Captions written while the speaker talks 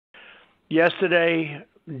Yesterday,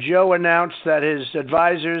 Joe announced that his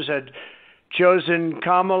advisors had chosen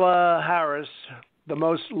Kamala Harris, the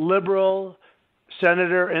most liberal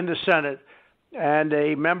senator in the Senate, and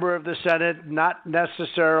a member of the Senate, not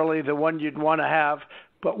necessarily the one you'd want to have,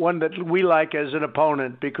 but one that we like as an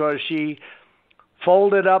opponent, because she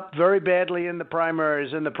folded up very badly in the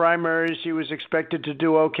primaries. In the primaries, she was expected to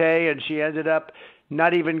do okay, and she ended up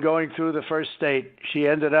not even going through the first state. She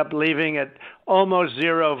ended up leaving at almost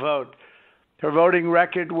zero vote. Her voting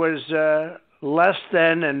record was less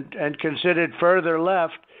than and considered further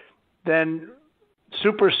left than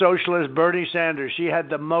super socialist Bernie Sanders. She had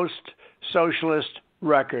the most socialist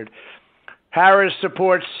record. Harris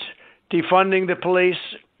supports defunding the police,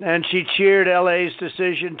 and she cheered LA's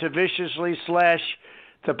decision to viciously slash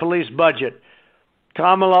the police budget.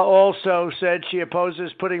 Kamala also said she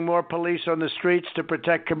opposes putting more police on the streets to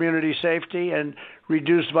protect community safety and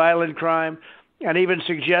reduce violent crime, and even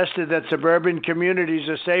suggested that suburban communities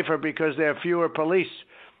are safer because there are fewer police,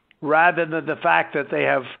 rather than the fact that they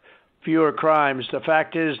have fewer crimes. The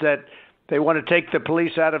fact is that they want to take the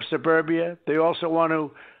police out of suburbia. They also want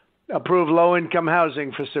to approve low-income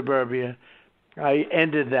housing for suburbia. I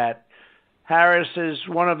ended that. Harris is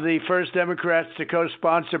one of the first Democrats to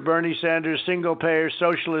co-sponsor Bernie Sanders' single-payer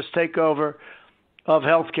socialist takeover of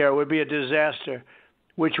health care. It would be a disaster,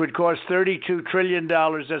 which would cost $32 trillion.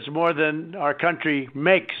 That's more than our country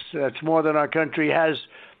makes. That's more than our country has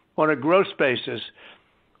on a gross basis.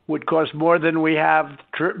 Would cost more than we have.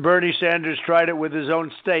 Bernie Sanders tried it with his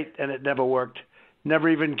own state, and it never worked. Never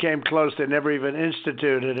even came close. They never even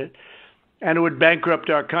instituted it. And it would bankrupt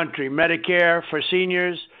our country. Medicare for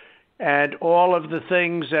seniors and all of the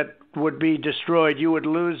things that would be destroyed. You would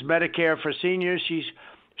lose Medicare for seniors.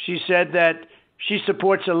 She said that she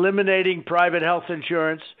supports eliminating private health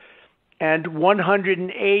insurance, and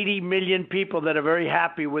 180 million people that are very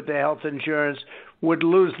happy with their health insurance would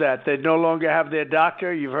lose that. They'd no longer have their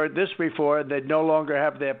doctor. You've heard this before. They'd no longer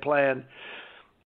have their plan.